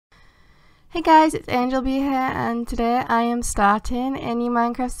Hey guys, it's Angel B here, and today I am starting a new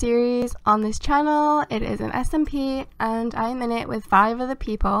Minecraft series on this channel. It is an SMP and I'm in it with 5 other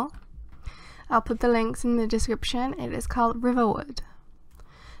people. I'll put the links in the description. It is called Riverwood.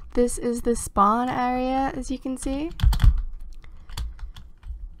 This is the spawn area, as you can see.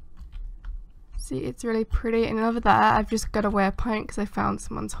 See, it's really pretty, and over there I've just got a waypoint because I found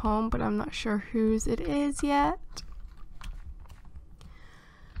someone's home, but I'm not sure whose it is yet.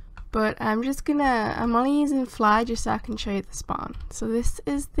 But I'm only using fly just so I can show you the spawn. So this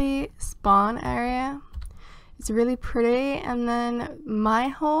is the spawn area. It's really pretty, and then my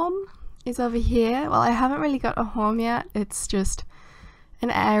home is over here. Well, I haven't really got a home yet. It's just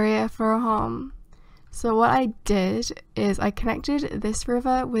an area for a home. So what I did is I connected this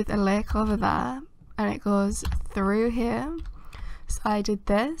river with a lake over there, and it goes through here. So I did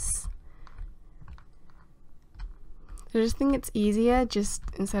this. I just think it's easier just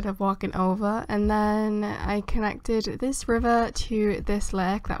instead of walking over, and then I connected this river to this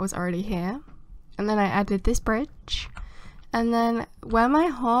lake that was already here, and then I added this bridge, and then where my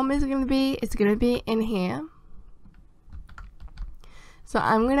home is going to be, it's going to be in here. So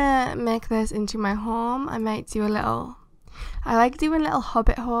I'm going to make this into my home. I might do I like doing little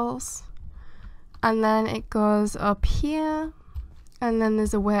hobbit holes, and then it goes up here, and then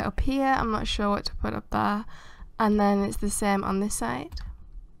there's a way up here. I'm not sure what to put up there. And then it's the same on this side.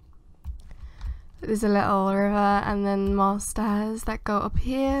 There's a little river and then more stairs that go up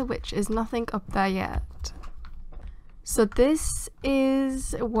here, which is nothing up there yet. So this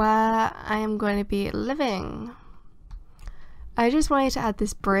is where I am going to be living. I just wanted to add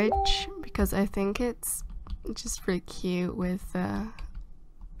this bridge because I think it's just really cute with the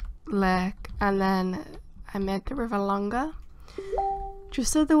lake, and then I made the river longer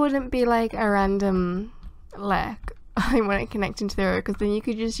just so there wouldn't be like a random lake when it connected to the river, because then you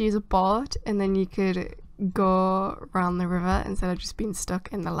could just use a boat and then you could go around the river instead of just being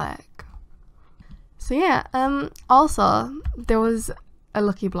stuck in the lake. So yeah, also there was a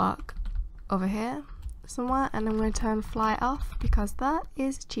lucky block over here somewhere, and I'm going to turn fly off because that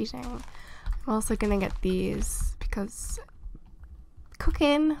is cheating. I'm also going to get these because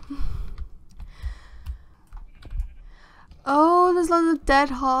cooking. Oh, there's lots of dead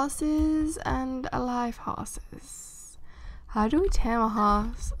horses and alive horses. How do we tame a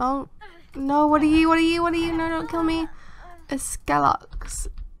horse? Oh, no, what are you? No, don't kill me. A Skelox.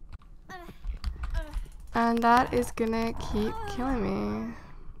 And that is gonna keep killing me.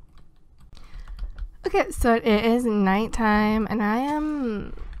 Okay, so it is nighttime and I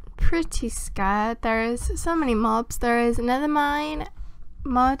am pretty scared. There is so many mobs. There is Nevermine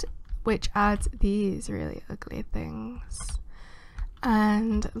mod, which adds these really ugly things,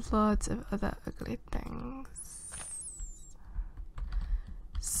 and loads of other ugly things.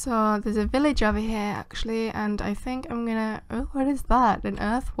 So there's a village over here actually, and I think I'm gonna, oh, what is that? An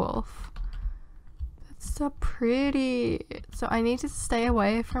earth wolf. That's so pretty. So I need to stay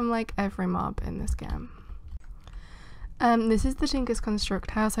away from like every mob in this game. This is the Tinker's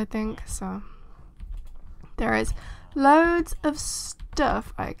Construct house, I think. So there is loads of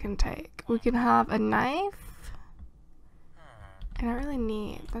stuff I can take. We can have a knife. I don't really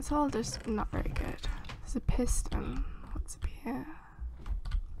need. That's all just not very good. There's a piston. What's up here?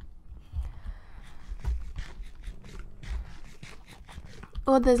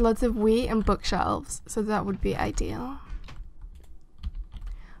 Oh, there's lots of wheat and bookshelves, so that would be ideal.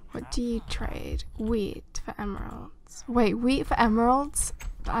 What do you trade? Wheat for emeralds. Wait, wheat for emeralds?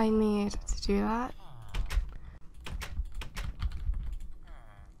 I need to do that.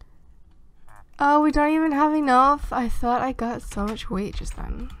 Oh, we don't even have enough. I thought I got so much wheat just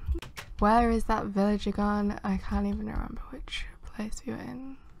then. Where is that villager gone? I can't even remember which place we were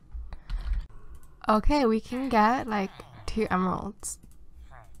in. Okay, we can get like 2 emeralds.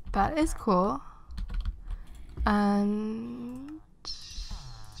 That is cool. And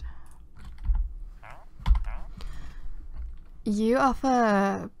you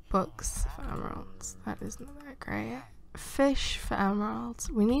offer books for emeralds. That is not very great. Fish for emeralds.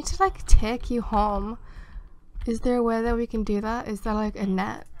 We need to like take you home. Is there a way that we can do that? Is there like a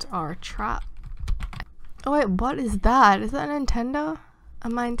net or a trap? Oh wait, what is that? Is that a Nintendo? A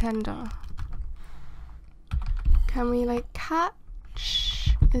Nintendo. Can we like catch?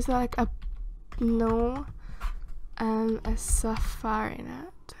 Is there like a no? A safari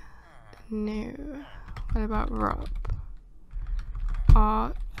net? No. What about rope?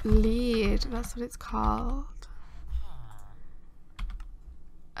 Or lead? That's what it's called.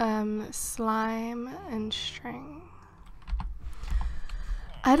 Slime and string.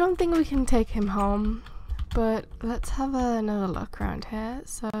 I don't think we can take him home, but let's have another look around here.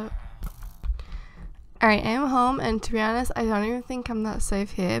 So Alright, I am home, and to be honest, I don't even think I'm that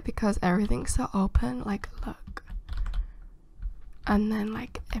safe here because everything's so open. Like, look. And then,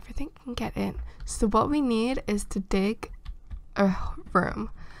 like, everything can get in. So what we need is to dig a room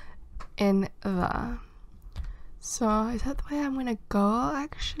in there. So is that the way I'm gonna go,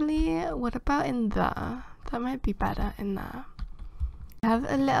 actually? What about in there? That might be better in there. I have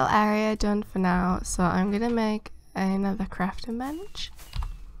a little area done for now, so I'm gonna make another crafting bench.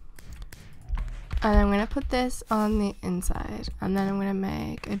 And I'm going to put this on the inside, and then I'm going to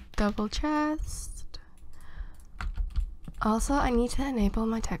make a double chest. Also, I need to enable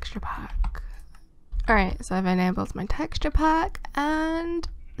my texture pack. Alright, so I've enabled my texture pack, and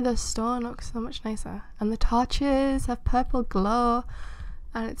the stone looks so much nicer. And the torches have purple glow,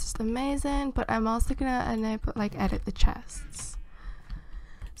 and it's just amazing. But I'm also going to enable, like, edit the chests.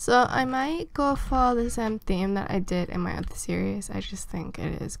 So I might go for the same theme that I did in my other series. I just think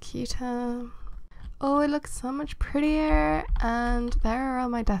it is cuter. Oh, it looks so much prettier, and there are all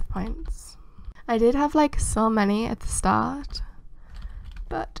my death points. I did have like so many at the start,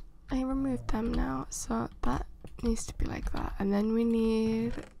 but I removed them now, so that needs to be like that. And then we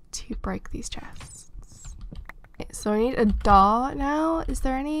need to break these chests. Okay, so we need a door now. Is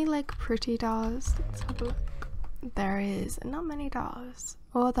there any like pretty doors? Let's have a look. There is not many doors.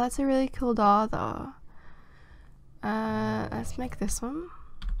 Oh, that's a really cool door though. Let's make this one.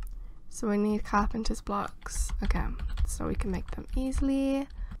 So we need carpenter's blocks. Okay, so we can make them easily.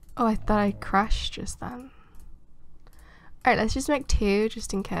 Oh, I thought I crashed just then. Alright, let's just make two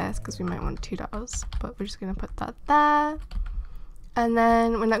just in case, because we might want 2 doors. But we're just going to put that there. And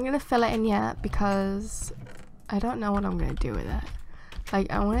then we're not going to fill it in yet because I don't know what I'm going to do with it.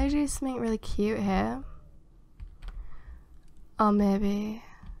 Like, I want to do something really cute here. Or maybe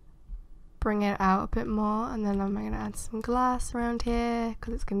bring it out a bit more, and then I'm going to add some glass around here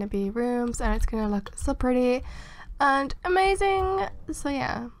because it's going to be rooms and it's going to look so pretty and amazing. So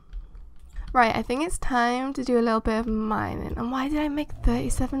yeah, right, I think it's time to do a little bit of mining. And why did I make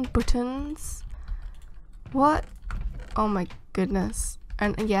 37 buttons? What? Oh my goodness.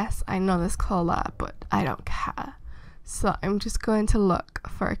 And yes, I know there's coal there, but I don't care, so I'm just going to look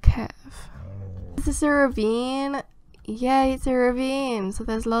for a cave. Is this a ravine? Yay, it's a ravine. So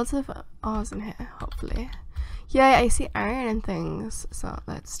there's loads of ores in here, hopefully. Yay, I see iron and things. So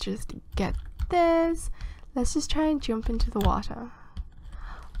let's just get this. Let's just try and jump into the water.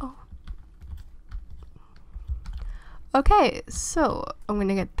 Oh. Okay, so I'm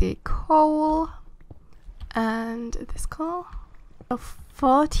gonna get the coal and this coal.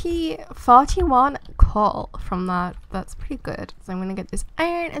 41 coal from that. That's pretty good. So I'm gonna get this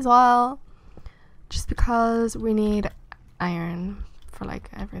iron as well, just because we need iron for like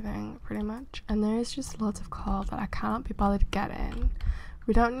everything pretty much. And there's just loads of coal that I can't be bothered getting.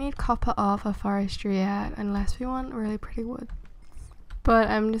 We don't need copper or for forestry yet unless we want really pretty wood. But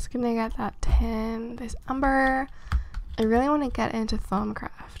I'm just gonna get that tin, this amber. I really want to get into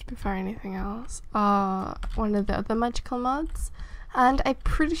Thermcraft before anything else. One of the other magical mods. And I'm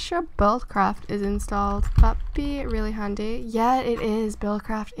pretty sure Buildcraft is installed. That'd be really handy. Yeah, it is.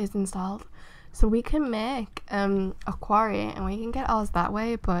 Buildcraft is installed. So we can make a quarry and we can get ours that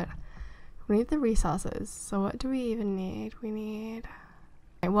way, but we need the resources. So what do we even need?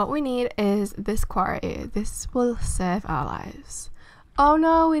 What we need is this quarry. This will save our lives. Oh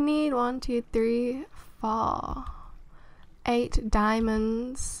no, we need 1, 2, 3, 4, 8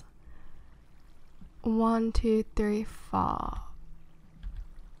 diamonds. 1, 2, 3, 4,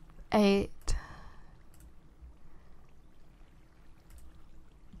 8.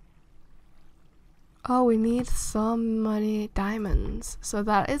 Oh, we need so many diamonds. So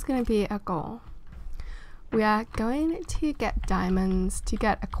that is going to be a goal. We are going to get diamonds to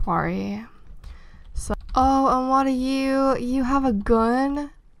get a quarry. So, oh, and what are you? You have a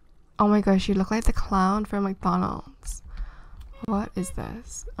gun? Oh my gosh, you look like the clown from McDonald's. What is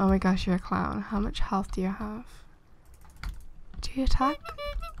this? Oh my gosh, you're a clown. How much health do you have? Do you attack?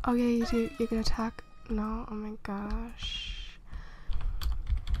 Oh yeah, you do. You can attack. No, oh my gosh.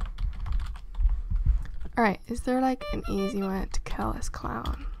 Alright, is there like an easy way to kill this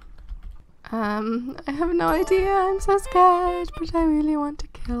clown? I have no idea. I'm so scared, but I really want to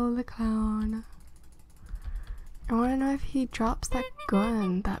kill the clown. I want to know if he drops that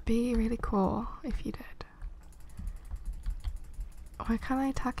gun. That'd be really cool if he did. Why can't I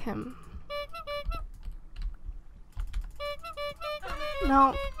attack him?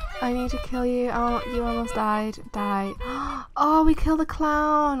 No, I need to kill you. Oh, you almost died. Die. Oh, we killed a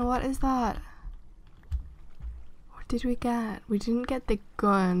clown. What is that? What did we get? We didn't get the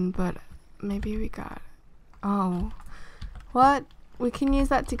gun, but maybe we got... Oh. What? We can use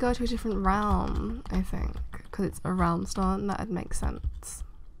that to go to a different realm, I think, because it's a realm stone. That'd make sense.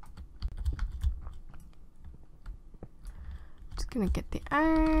 Just gonna get the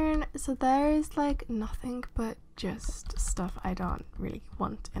iron. So there is like nothing but just stuff I don't really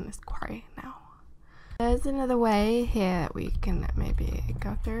want in this quarry now. There's another way here we can maybe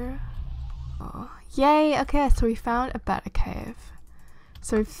go through. Oh, yay! Okay, so we found a better cave.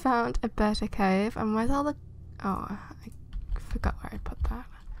 So we found a better cave, and where's all the... Oh, I forgot where I put that.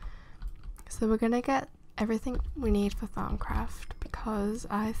 So we're gonna get everything we need for Thermcraft, because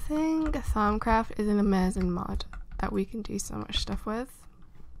I think Thermcraft is an amazing mod that we can do so much stuff with.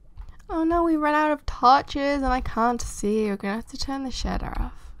 Oh no, we ran out of torches and I can't see. We're gonna have to turn the shader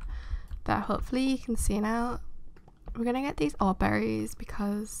off. That hopefully you can see now. We're gonna get these ore berries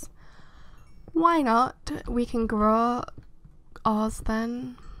because why not? We can grow ores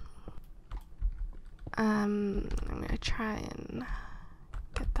then. I'm gonna try and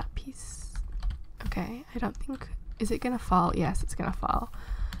get that piece. Okay, I don't think... Is it gonna fall? Yes, it's gonna fall.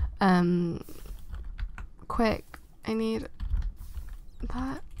 Quick, I need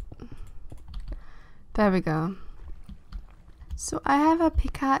that. There we go. So I have a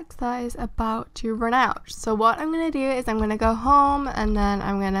pickaxe that is about to run out. So what I'm gonna do is I'm gonna go home and then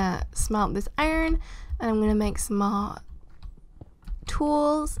I'm gonna smelt this iron and I'm gonna make some more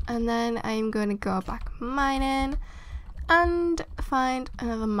tools, and then I'm gonna go back mining and find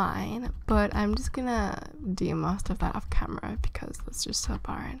another mine, but I'm just gonna do most of that off camera because that's just so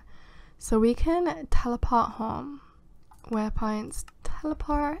boring. So we can teleport home. Waypoints,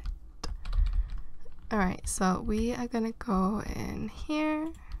 teleport. Alright, so we are gonna go in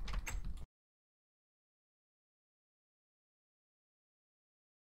here.